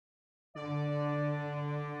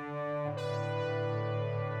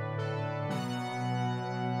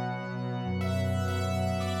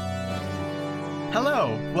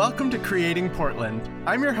Hello, welcome to Creating Portland.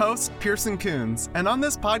 I'm your host, Pearson Coons, and on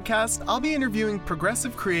this podcast, I'll be interviewing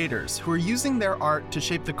progressive creators who are using their art to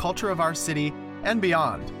shape the culture of our city and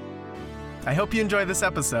beyond. I hope you enjoy this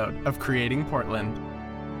episode of Creating Portland.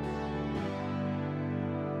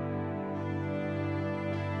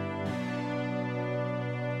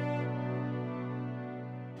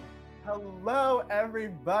 Hello,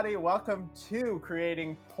 everybody. Welcome to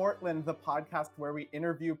Creating Portland, the podcast where we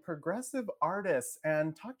interview progressive artists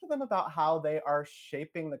and talk to them about how they are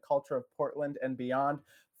shaping the culture of Portland and beyond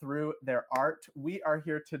through their art. We are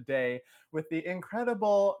here today with the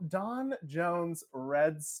incredible Dawn Jones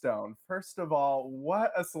Redstone. First of all,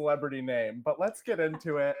 what a celebrity name, but let's get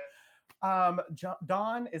into it.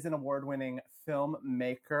 Dawn is an award-winning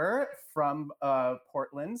filmmaker from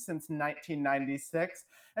Portland since 1996,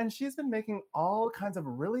 and she's been making all kinds of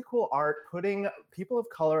really cool art, putting people of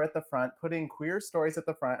color at the front, putting queer stories at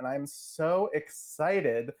the front, and I'm so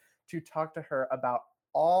excited to talk to her about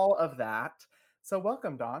all of that. So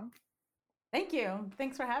welcome, Dawn. Thank you.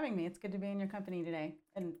 Thanks for having me. It's good to be in your company today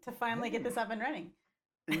and to finally get this up and running.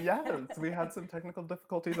 Yes, we had some technical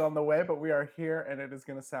difficulties on the way, but we are here and it is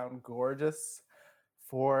going to sound gorgeous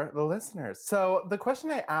for the listeners. So the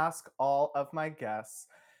question I ask all of my guests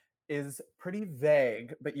is pretty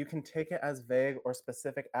vague, but you can take it as vague or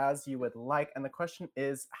specific as you would like. And the question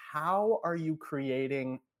is, how are you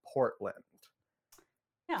creating Portland?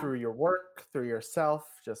 Yeah. Through your work, through yourself,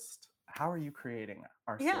 just how are you creating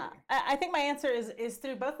our city? Yeah, I think my answer is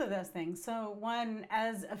through both of those things. So one,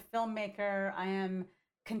 as a filmmaker, I am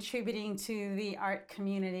contributing to the art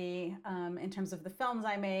community in terms of the films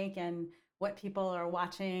I make and what people are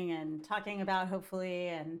watching and talking about, hopefully,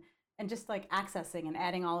 and just like accessing and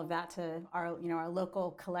adding all of that to our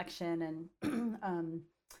local collection and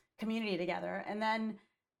community together. And then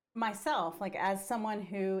myself, like as someone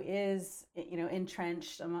who is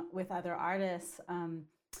entrenched with other artists,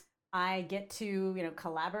 I get to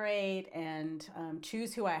collaborate and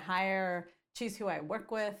choose who I hire, choose who I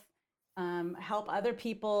work with. Help other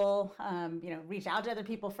people, reach out to other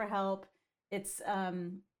people for help. It's,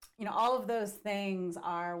 all of those things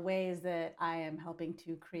are ways that I am helping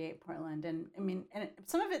to create Portland. And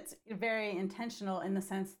some of it's very intentional in the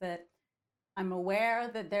sense that I'm aware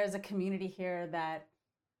that there's a community here that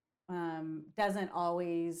doesn't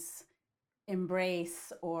always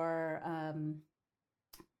embrace or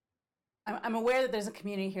I'm aware that there's a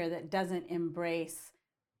community here that doesn't embrace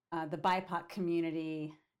the BIPOC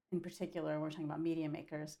community in particular. We're talking about media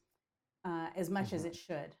makers as much as it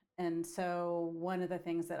should. And so one of the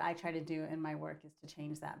things that I try to do in my work is to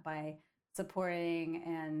change that by supporting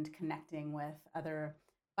and connecting with other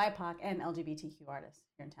BIPOC and LGBTQ artists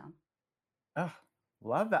here in town. Oh,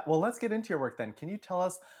 love that. Well, let's get into your work then. Can you tell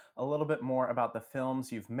us a little bit more about the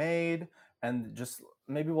films you've made? And just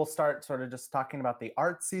maybe we'll start sort of just talking about the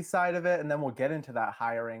artsy side of it, and then we'll get into that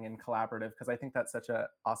hiring and collaborative, because I think that's such an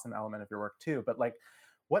awesome element of your work too. But like,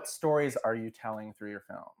 what stories are you telling through your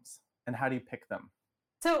films, and how do you pick them?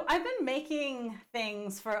 So I've been making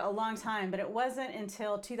things for a long time, but it wasn't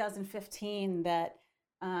until 2015 that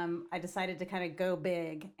I decided to kind of go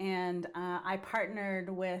big. And I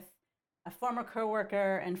partnered with a former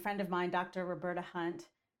coworker and friend of mine, Dr. Roberta Hunt,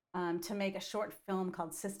 to make a short film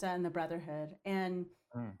called Sista and the Brotherhood. And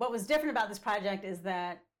what was different about this project is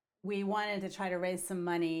that we wanted to try to raise some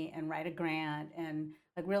money and write a grant and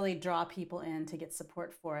like really draw people in to get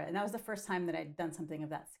support for it. And that was the first time that I'd done something of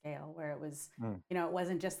that scale, where it was, it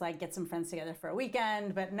wasn't just like get some friends together for a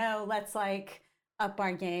weekend, but no, let's like up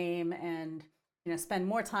our game and, spend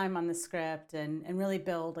more time on the script and really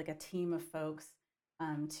build like a team of folks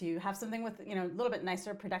to have something with, a little bit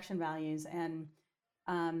nicer production values. And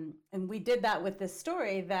we did that with this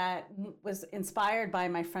story that was inspired by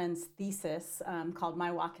my friend's thesis called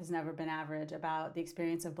My Walk Has Never Been Average, about the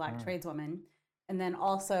experience of Black tradeswomen. And then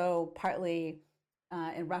also partly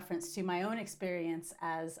in reference to my own experience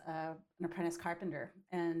as an apprentice carpenter.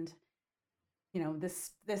 And,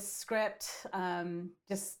 this script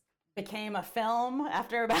just became a film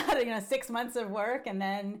after about 6 months of work. And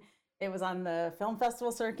then it was on the film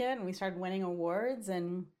festival circuit and we started winning awards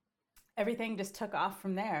and everything just took off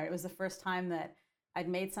from there. It was the first time that I'd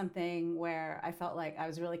made something where I felt like I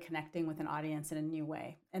was really connecting with an audience in a new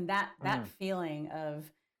way. And that feeling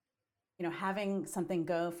of, having something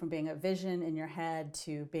go from being a vision in your head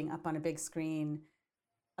to being up on a big screen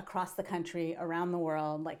across the country, around the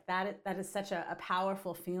world, like that is such a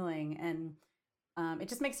powerful feeling. And it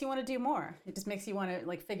just makes you want to do more. It just makes you want to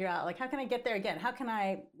like figure out like, how can I get there again? How can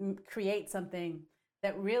I create something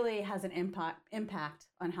that really has an impact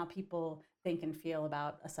on how people think and feel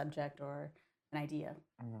about a subject or an idea?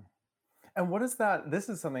 And what is that? This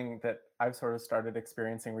is something that I've sort of started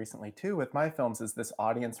experiencing recently too with my films is this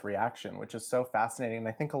audience reaction, which is so fascinating. And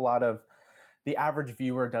I think a lot of the average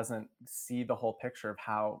viewer doesn't see the whole picture of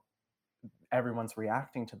how everyone's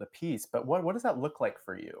reacting to the piece. But what does that look like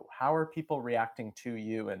for you? How are people reacting to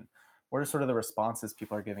you, and what are sort of the responses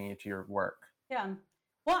people are giving you to your work? Yeah.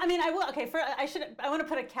 Well, I mean, I will. Okay, I want to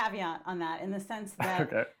put a caveat on that in the sense that,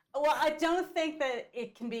 Okay. well, I don't think that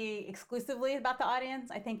it can be exclusively about the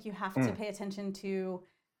audience. I think you have to pay attention to,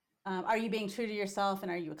 are you being true to yourself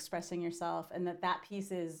and are you expressing yourself, and that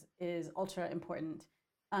piece is ultra important.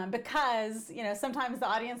 Because sometimes the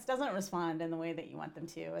audience doesn't respond in the way that you want them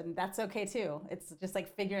to, and that's okay too. It's just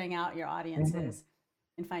like figuring out your audiences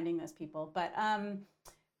and finding those people. But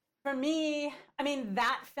for me, I mean,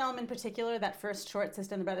 that film in particular, that first short,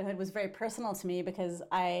 Sister in the Brotherhood, was very personal to me because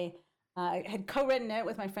I had co-written it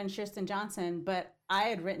with my friend Kirsten Johnson, but I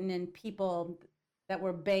had written in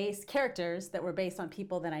characters that were based on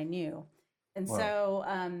people that I knew. And Wow.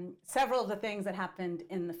 so several of the things that happened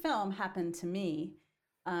in the film happened to me.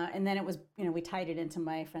 And then it was, we tied it into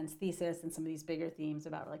my friend's thesis and some of these bigger themes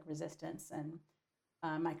about like resistance and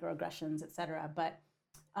microaggressions, et cetera. But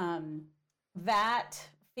that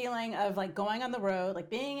feeling of like going on the road, like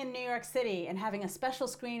being in New York City and having a special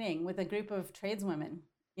screening with a group of tradeswomen.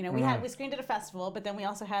 We screened at a festival, but then we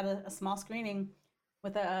also had a small screening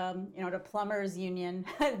with a plumbers union.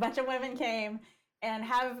 A bunch of women came and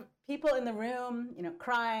have people in the room,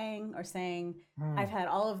 crying or saying, I've had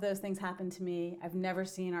all of those things happen to me. I've never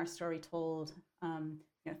seen our story told.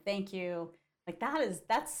 Thank you. Like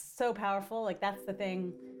that's so powerful. Like that's the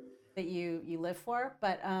thing that you live for.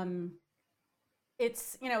 But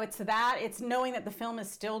it's knowing that the film is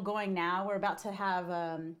still going now. We're about to have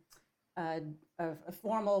a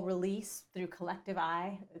formal release through Collective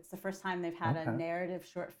Eye. It's the first time they've had a narrative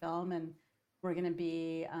short film, and we're going to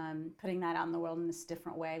be putting that out in the world in this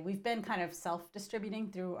different way. We've been kind of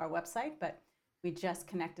self-distributing through our website, but we just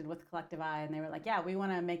connected with Collective Eye, and they were like, yeah, we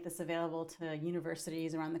want to make this available to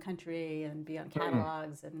universities around the country and be on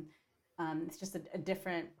catalogs. And it's just a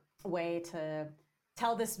different way to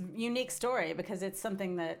tell this unique story, because it's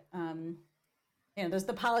something that, there's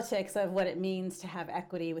the politics of what it means to have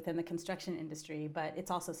equity within the construction industry, but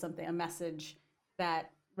it's also a message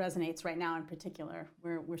that resonates right now in particular.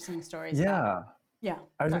 We're seeing stories about. Yeah.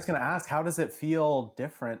 I was just going to ask, how does it feel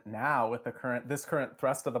different now with this current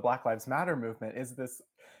thrust of the Black Lives Matter movement? Is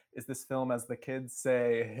this film, as the kids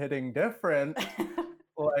say, hitting different,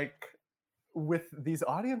 like with these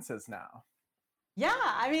audiences now? Yeah,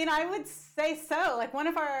 I mean, I would say so. Like one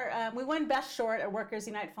of our, we won Best Short at Workers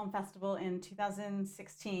Unite Film Festival in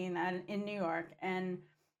 2016 in New York, and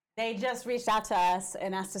they just reached out to us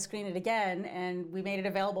and asked to screen it again, and we made it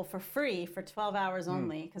available for free for 12 hours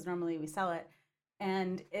only, because normally we sell it.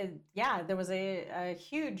 And there was a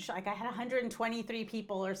huge, like I had 123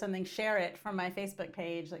 people or something share it from my Facebook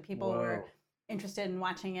page. Like people were interested in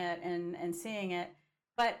watching it and seeing it.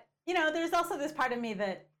 But, there's also this part of me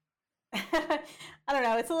that, I don't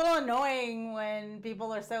know, it's a little annoying when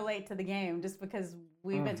people are so late to the game, just because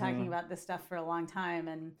we've been talking about this stuff for a long time,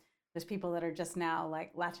 and there's people that are just now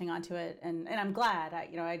like latching onto it, and I'm glad.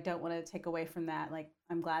 I don't want to take away from that. Like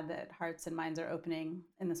I'm glad that hearts and minds are opening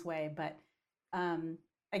in this way, but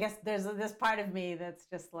I guess there's this part of me that's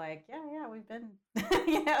just like, yeah, we've been,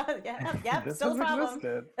 This still a has problem.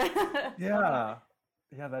 existed.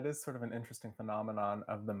 Yeah, that is sort of an interesting phenomenon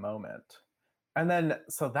of the moment. And then,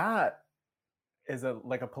 so that is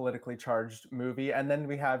like a politically charged movie. And then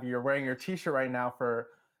you're wearing your t-shirt right now for,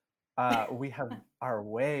 We Have Our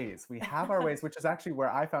Ways. We Have Our Ways, which is actually where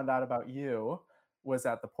I found out about you, was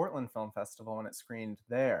at the Portland Film Festival when it screened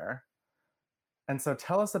there. And so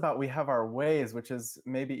tell us about We Have Our Ways, which is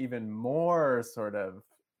maybe even more sort of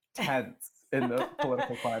tense in the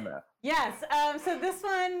political climate. Yes. So this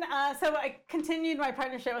one, so I continued my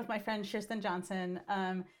partnership with my friend Kirsten Johnson.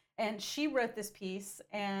 And she wrote this piece,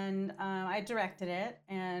 and I directed it,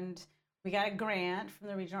 and we got a grant from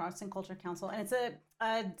the Regional Arts and Culture Council. And it's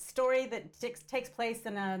a story that takes place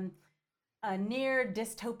in a near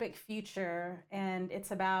dystopic future, and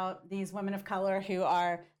it's about these women of color who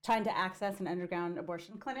are trying to access an underground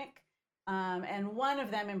abortion clinic. And one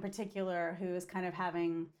of them in particular who is kind of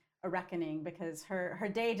having a reckoning, because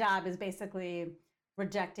her day job is basically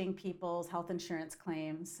rejecting people's health insurance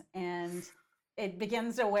claims, and it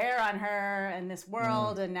begins to wear on her in this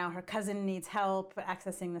world. And now her cousin needs help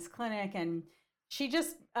accessing this clinic, and she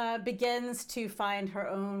just begins to find her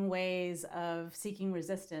own ways of seeking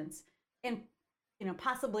resistance, and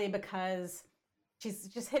possibly because she's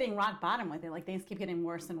just hitting rock bottom with it. Like things keep getting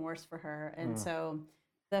worse and worse for her, and so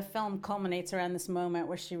the film culminates around this moment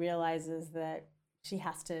where she realizes that she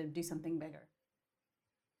has to do something bigger.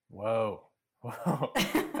 Whoa. Whoa.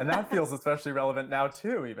 And that feels especially relevant now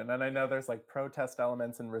too, even. And I know there's like protest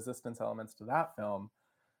elements and resistance elements to that film.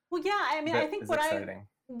 Well, yeah, I mean, I think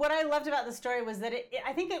what I loved about the story was that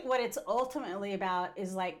what it's ultimately about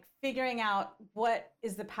is like figuring out what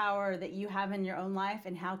is the power that you have in your own life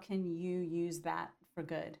and how can you use that for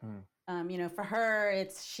good. For her,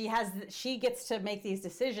 she gets to make these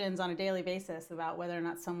decisions on a daily basis about whether or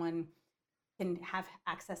not someone can have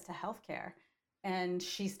access to healthcare. And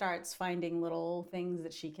she starts finding little things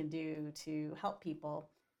that she can do to help people.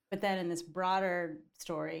 But then in this broader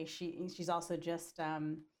story, she's also just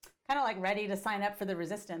kind of like ready to sign up for the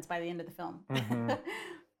resistance by the end of the film.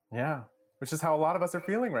 Yeah, which is how a lot of us are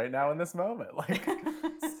feeling right now in this moment. Like,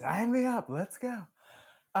 sign me up, let's go.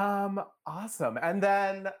 Awesome. And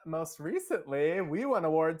then most recently, we won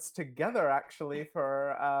awards together actually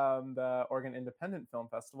for the Oregon Independent Film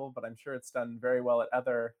Festival, but I'm sure it's done very well at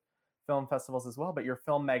other film festivals as well. But your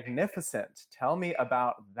film Magnificent, tell me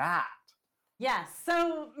about that. Yes.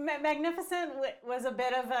 So Magnificent was a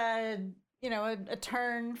bit of a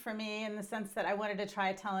turn for me in the sense that I wanted to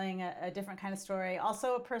try telling a different kind of story,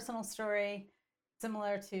 also a personal story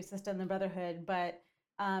similar to Sister and the Brotherhood, but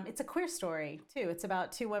it's a queer story too. It's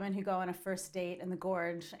about two women who go on a first date in the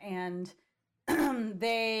gorge, and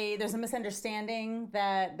there's a misunderstanding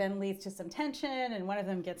that then leads to some tension, and one of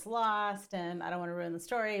them gets lost, and I don't want to ruin the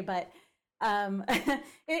story, but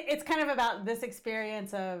it's kind of about this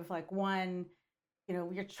experience of like one,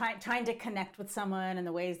 you're trying to connect with someone and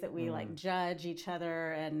the ways that we like judge each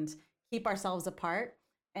other and keep ourselves apart.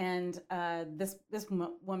 And this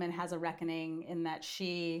woman has a reckoning in that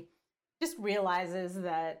she just realizes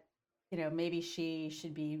that, maybe she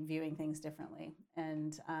should be viewing things differently.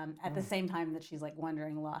 And at the same time that she's like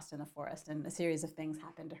wandering lost in the forest, and a series of things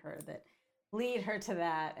happen to her that lead her to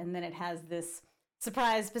that. And then it has this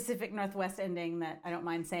surprise Pacific Northwest ending that I don't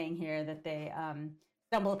mind saying here, that they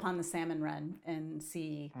stumble upon the salmon run and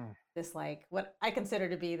see this, like, what I consider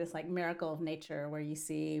to be this like miracle of nature, where you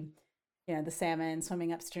see, the salmon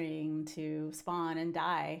swimming upstream to spawn and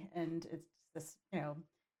die. And it's this,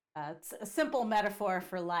 it's a simple metaphor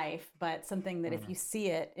for life, but something that if you see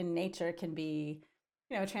it in nature can be,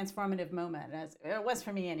 a transformative moment, as it was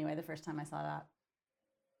for me anyway, the first time I saw that.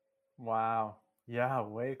 Wow. Yeah,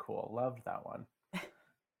 way cool. Loved that one.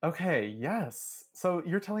 Okay, yes. So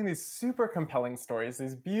you're telling these super compelling stories,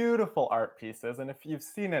 these beautiful art pieces. And if you've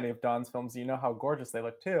seen any of Dawn's films, you know how gorgeous they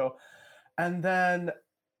look too. And then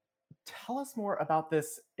tell us more about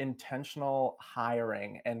this intentional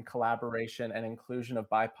hiring and collaboration and inclusion of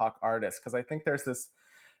BIPOC artists, because I think there's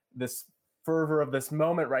this fervor of this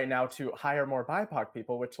moment right now to hire more BIPOC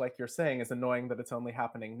people, which, like you're saying, is annoying that it's only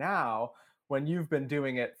happening now when you've been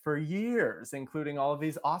doing it for years, including all of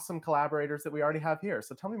these awesome collaborators that we already have here.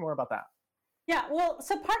 So tell me more about that. Yeah, well,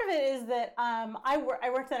 so part of it is that I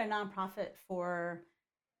worked at a nonprofit for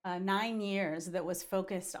 9 years that was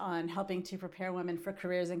focused on helping to prepare women for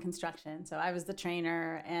careers in construction. So I was the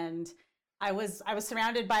trainer, and I was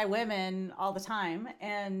surrounded by women all the time,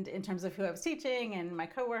 and in terms of who I was teaching and my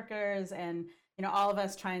coworkers, and all of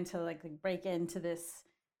us trying to like break into this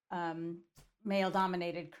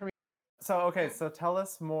male-dominated career. So tell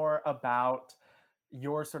us more about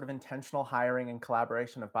your sort of intentional hiring and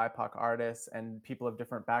collaboration of BIPOC artists and people of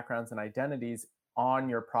different backgrounds and identities on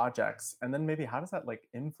your projects. And then maybe how does that like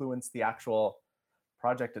influence the actual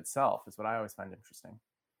project itself is what I always find interesting.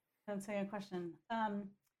 That's a good question.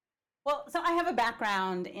 Well, so I have a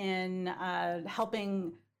background in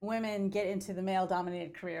helping women get into the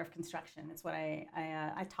male-dominated career of construction. It's what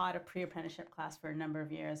I taught a pre-apprenticeship class for a number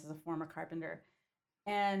of years as a former carpenter.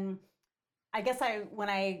 And I guess when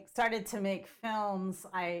I started to make films,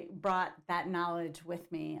 I brought that knowledge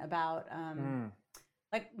with me about,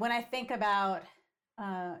 like when I think about,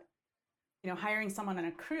 hiring someone on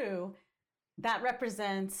a crew, that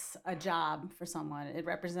represents a job for someone. It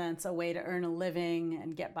represents a way to earn a living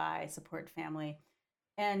and get by, support family.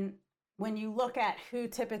 And when you look at who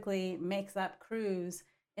typically makes up crews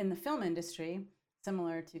in the film industry,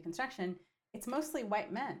 similar to construction, it's mostly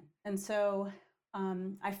white men. And so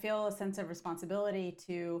I feel a sense of responsibility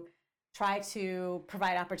to try to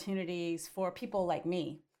provide opportunities for people like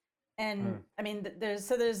me. And I mean, there's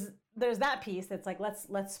that piece that's like,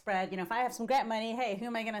 let's spread, if I have some grant money, hey, who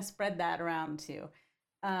am I going to spread that around to?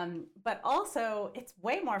 But also it's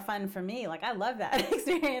way more fun for me. Like, I love that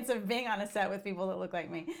experience of being on a set with people that look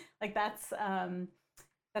like me. Like that's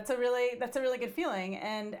a really good feeling.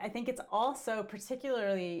 And I think it's also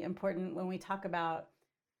particularly important when we talk about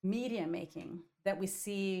media making, that we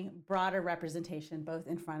see broader representation both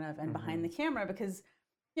in front of and behind the camera, because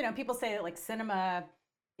people say that like cinema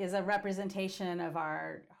is a representation of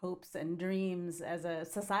our hopes and dreams as a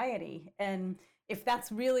society, and if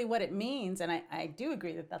that's really what it means, and I do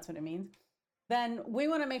agree that that's what it means, then we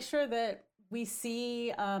want to make sure that we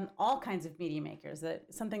see all kinds of media makers, that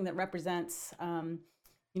something that represents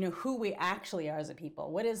who we actually are as a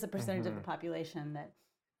people. What is the percentage of the population that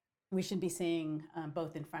we should be seeing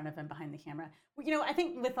both in front of and behind the camera? I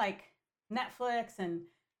think with like Netflix and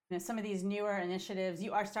some of these newer initiatives,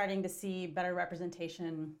 you are starting to see better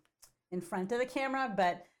representation in front of the camera.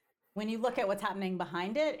 But when you look at what's happening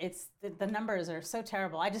behind it, it's the numbers are so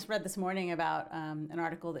terrible. I just read this morning about an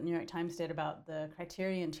article that New York Times did about the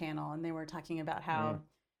Criterion Channel, and they were talking about how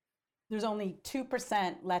there's only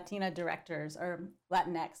 2% Latina directors or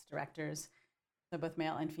Latinx directors, so both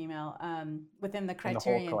male and female, within the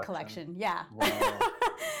Criterion collection. Yeah. Wow.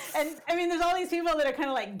 And I mean, there's all these people that are kind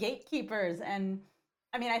of like gatekeepers. And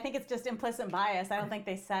I mean, I think it's just implicit bias. I don't think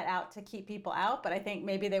they set out to keep people out, but I think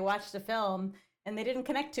maybe they watched a film and they didn't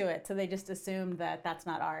connect to it. So they just assumed that that's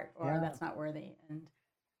not art or that's not worthy.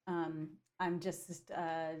 And I'm just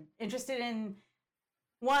interested in,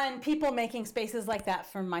 one, people making spaces like that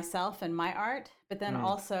for myself and my art, but then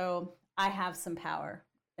also I have some power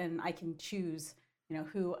and I can choose,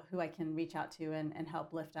 who I can reach out to and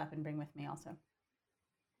help lift up and bring with me also.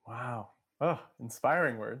 Wow. Oh,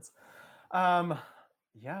 inspiring words.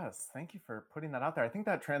 Yes, thank you for putting that out there. I think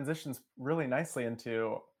that transitions really nicely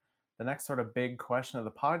into the next sort of big question of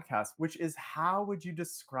the podcast, which is, how would you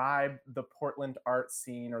describe the Portland art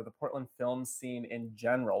scene or the Portland film scene in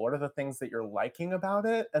general? What are the things that you're liking about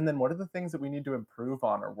it? And then what are the things that we need to improve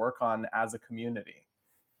on or work on as a community?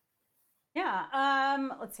 Yeah,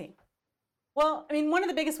 let's see. Well, I mean, one of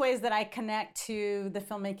the biggest ways that I connect to the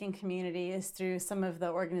filmmaking community is through some of the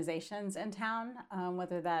organizations in town,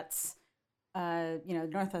 whether that's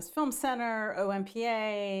Northwest Film Center,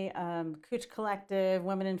 OMPA, Cooch Collective,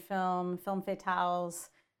 Women in Film, Film Fatales,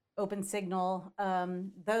 Open Signal.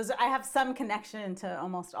 Those, I have some connection to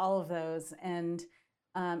almost all of those, and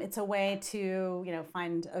it's a way to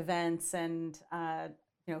find events and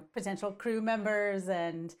potential crew members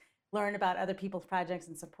and learn about other people's projects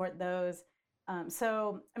and support those.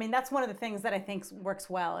 So, I mean, that's one of the things that I think works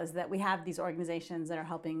well, is that we have these organizations that are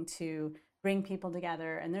helping to bring people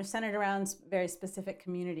together, and they're centered around very specific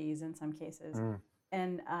communities in some cases.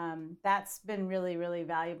 And that's been really, really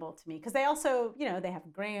valuable to me, because they also, they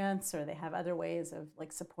have grants or they have other ways of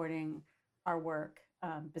like supporting our work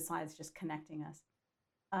besides just connecting us.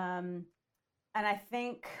 And I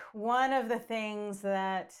think one of the things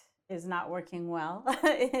that is not working well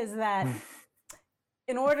is that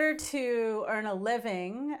in order to earn a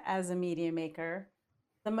living as a media maker,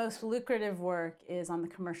 the most lucrative work is on the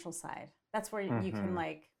commercial side. That's where you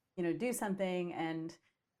can do something and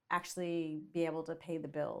actually be able to pay the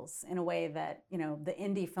bills in a way that, the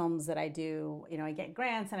indie films that I do, I get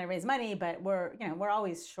grants and I raise money, but we're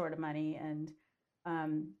always short of money. And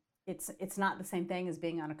it's not the same thing as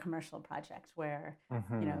being on a commercial project where,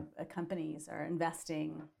 companies are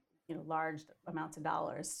investing, large amounts of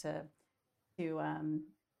dollars to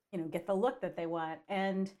get the look that they want.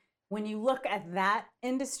 And when you look at that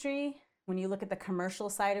industry, when you look at the commercial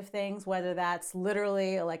side of things, whether that's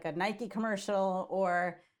literally like a Nike commercial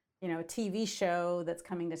or, a TV show that's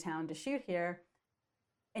coming to town to shoot here,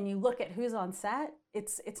 and you look at who's on set,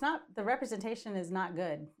 it's not, the representation is not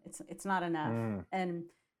good. It's not enough. And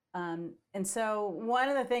so one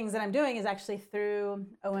of the things that I'm doing is actually through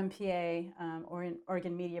OMPA,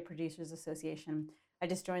 Oregon Media Producers Association. I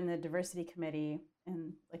just joined the diversity committee,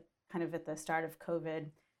 and like kind of at the start of COVID,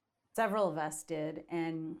 several of us did.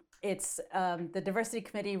 And it's the diversity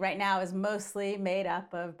committee right now is mostly made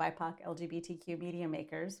up of BIPOC LGBTQ media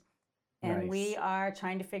makers. And we are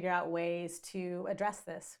trying to figure out ways to address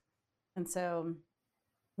this. And so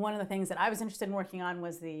one of the things that I was interested in working on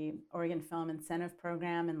was the Oregon Film Incentive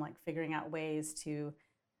Program, and like figuring out ways to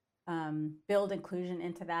build inclusion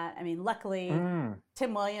into that. I mean, luckily,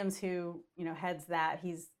 Tim Williams, who heads that,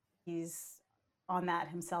 he's on that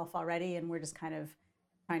himself already, and we're just kind of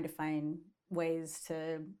trying to find ways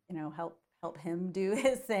to help him do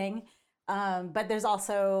his thing. But there's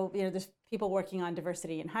also there's people working on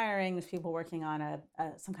diversity in hiring. There's people working on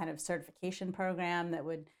some kind of certification program that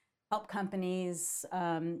would help companies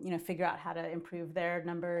figure out how to improve their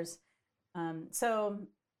numbers. So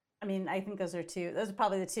I mean, I think those are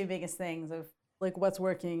probably the two biggest things of like what's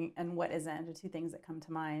working and what isn't, the two things that come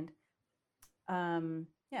to mind.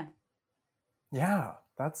 Yeah,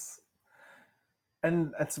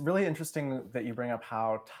 and it's really interesting that you bring up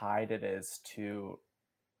how tied it is to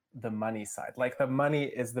the money side. Like the money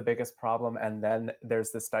is the biggest problem, and then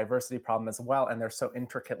there's this diversity problem as well, and they're so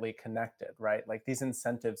intricately connected, right? Like these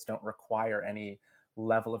incentives don't require any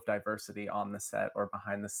level of diversity on the set or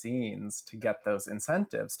behind the scenes to get those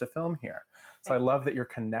incentives to film here. So I love that you're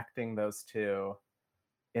connecting those two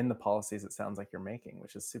in the policies it sounds like you're making,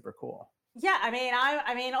 which is super cool. Yeah, I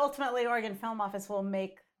mean, ultimately, Oregon Film Office will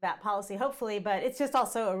make that policy, hopefully, but it's just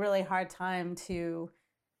also a really hard time to,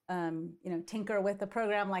 tinker with a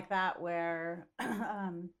program like that, where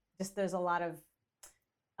just there's a lot of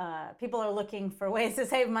people are looking for ways to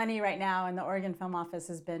save money right now, and the Oregon Film Office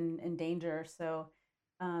has been in danger. So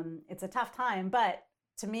it's a tough time, but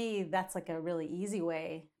to me, that's like a really easy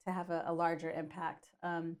way to have a larger impact.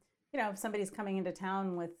 If somebody's coming into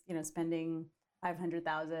town with, spending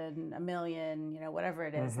 500,000, $1 million, whatever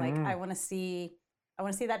it is, like I want to see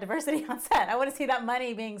that diversity on set. I want to see that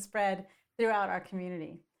money being spread throughout our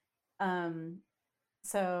community.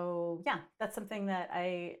 So yeah, that's something that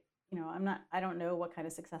I don't know what kind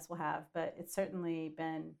of success we'll have, but it's certainly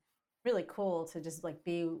been really cool to just like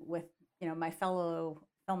be with, my fellow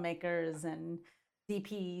filmmakers and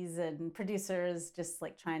DPs and producers, just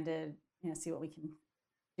like trying to, see what we can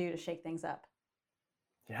do to shake things up.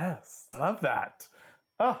 Yes, love that.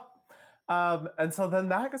 Oh, and so then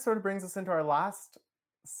that sort of brings us into our last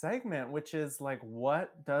segment, which is like,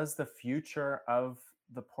 what does the future of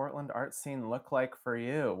the Portland art scene look like for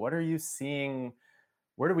you? What are you seeing?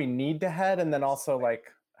 Where do we need to head? And then also, like,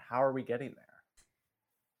 how are we getting there?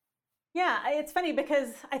 Yeah, it's funny because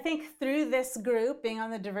I think through this group, being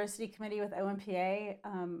on the diversity committee with OMPA,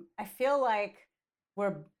 I feel like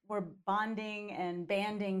we're bonding and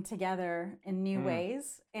banding together in new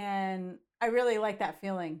ways, and I really like that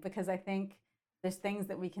feeling because I think there's things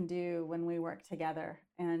that we can do when we work together,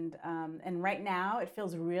 and right now it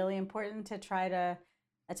feels really important to try to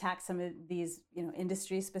attack some of these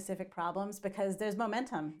industry specific problems because there's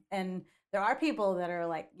momentum and there are people that are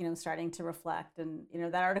like starting to reflect, and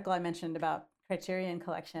that article I mentioned about Criterion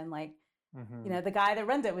Collection, like the guy that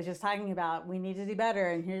runs it was just talking about we need to do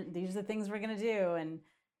better, and these are the things we're going to do, and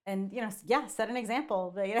set an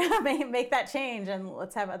example, but make that change, and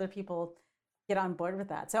let's have other people get on board with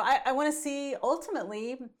that. So I want to see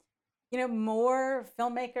ultimately more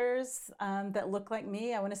filmmakers that look like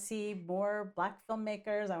me. I want to see more Black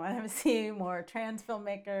filmmakers. I want to see more trans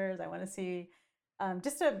filmmakers. I want to see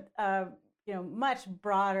just a much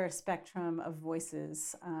broader spectrum of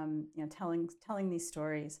voices, telling these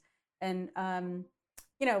stories. And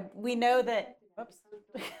we know that. Oops.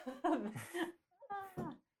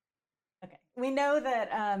 Okay, we know that.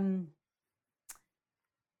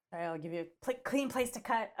 Sorry, I'll give you a clean place to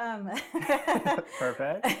cut.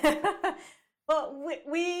 Perfect. Well,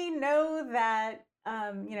 we know that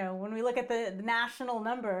when we look at the national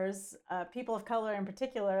numbers, people of color in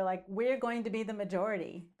particular, like we're going to be the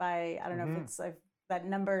majority by, I don't know if it's that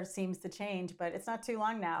number seems to change, but it's not too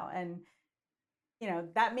long now. And,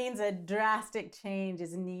 that means a drastic change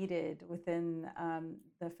is needed within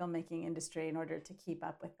the filmmaking industry in order to keep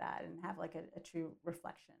up with that and have like a true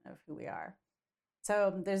reflection of who we are.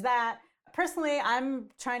 So there's that. Personally, I'm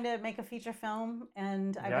trying to make a feature film,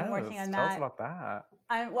 and I've been working on that. Tell us about that.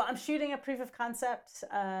 I'm shooting a proof of concept.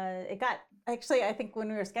 It got, actually, I think when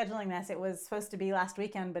we were scheduling this, it was supposed to be last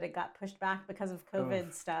weekend, but it got pushed back because of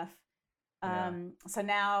COVID stuff. So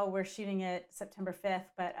now we're shooting it September 5th,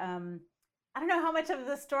 but I don't know how much of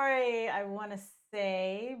the story I want to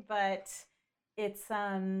say, but it's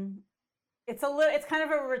kind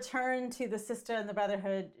of a return to the Sister and the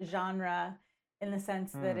Brotherhood genre, in the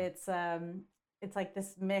sense that it's like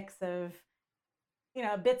this mix of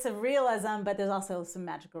bits of realism, but there's also some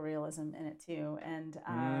magical realism in it too. And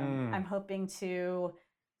I'm hoping to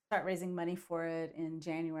start raising money for it in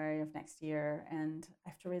January of next year, and I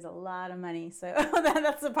have to raise a lot of money. So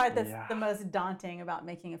that's the part that's the most daunting about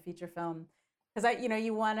making a feature film, because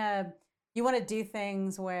you want to do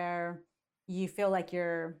things where you feel like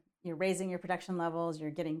you're raising your production levels,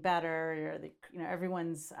 you're getting better,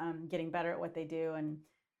 everyone's getting better at what they do, and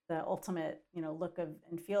the ultimate look of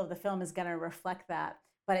and feel of the film is going to reflect that.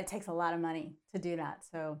 But it takes a lot of money to do that,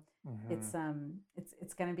 so it's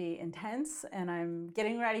going to be intense, and I'm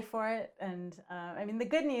getting ready for it. And the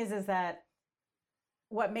good news is that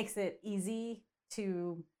what makes it easy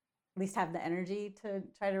to at least have the energy to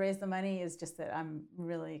try to raise the money is just that I'm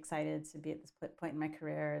really excited to be at this point in my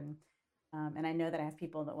career, and I know that I have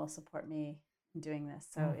people that will support me in doing this.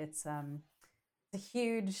 So it's a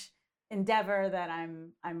huge endeavor that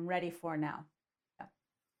I'm ready for now. Yeah.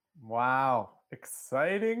 Wow,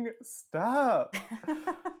 exciting stuff.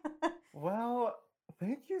 Well,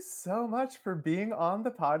 Thank you so much for being on the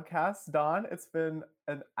podcast, Dawn. It's been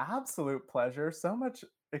an absolute pleasure. So much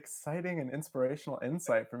exciting and inspirational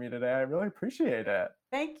insight from you today. I really appreciate it.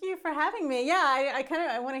 Thank you for having me. Yeah,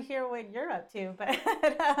 I want to hear what you're up to, but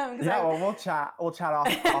Yeah, well, we'll chat off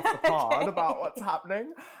the pod Okay. about what's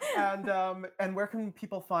happening. And where can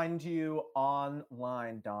people find you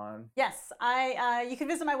online, Dawn? Yes, you can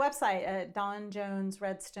visit my website at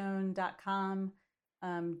dawnjonesredstone.com.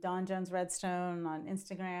 Dawn Jones Redstone on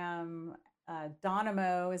Instagram.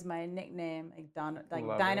 Dynamo is my nickname, like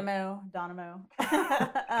Love Dynamo,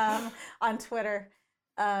 on Twitter.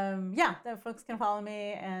 Yeah, the folks can follow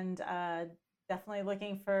me, and definitely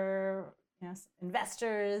looking for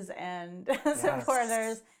investors and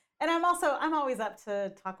supporters. And I'm always up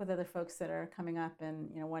to talk with other folks that are coming up and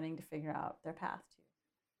wanting to figure out their path too.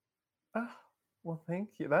 Oh, well, thank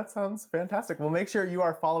you. That sounds fantastic. Well, make sure you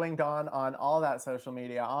are following Dawn on all that social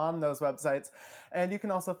media, on those websites. And you can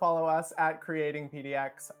also follow us at Creating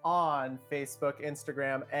PDX on Facebook,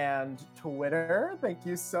 Instagram, and Twitter. Thank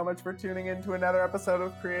you so much for tuning in to another episode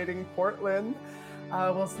of Creating Portland.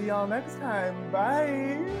 We'll see y'all next time.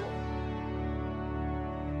 Bye.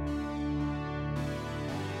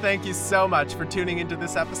 Thank you so much for tuning into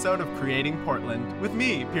this episode of Creating Portland with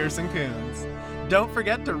me, Pearson Coons. Don't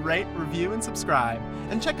forget to rate, review, and subscribe.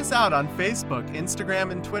 And check us out on Facebook,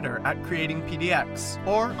 Instagram, and Twitter at Creating PDX,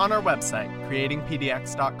 or on our website,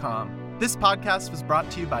 creatingpdx.com. This podcast was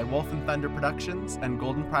brought to you by Wolf and Thunder Productions and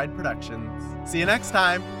Golden Pride Productions. See you next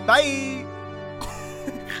time. Bye!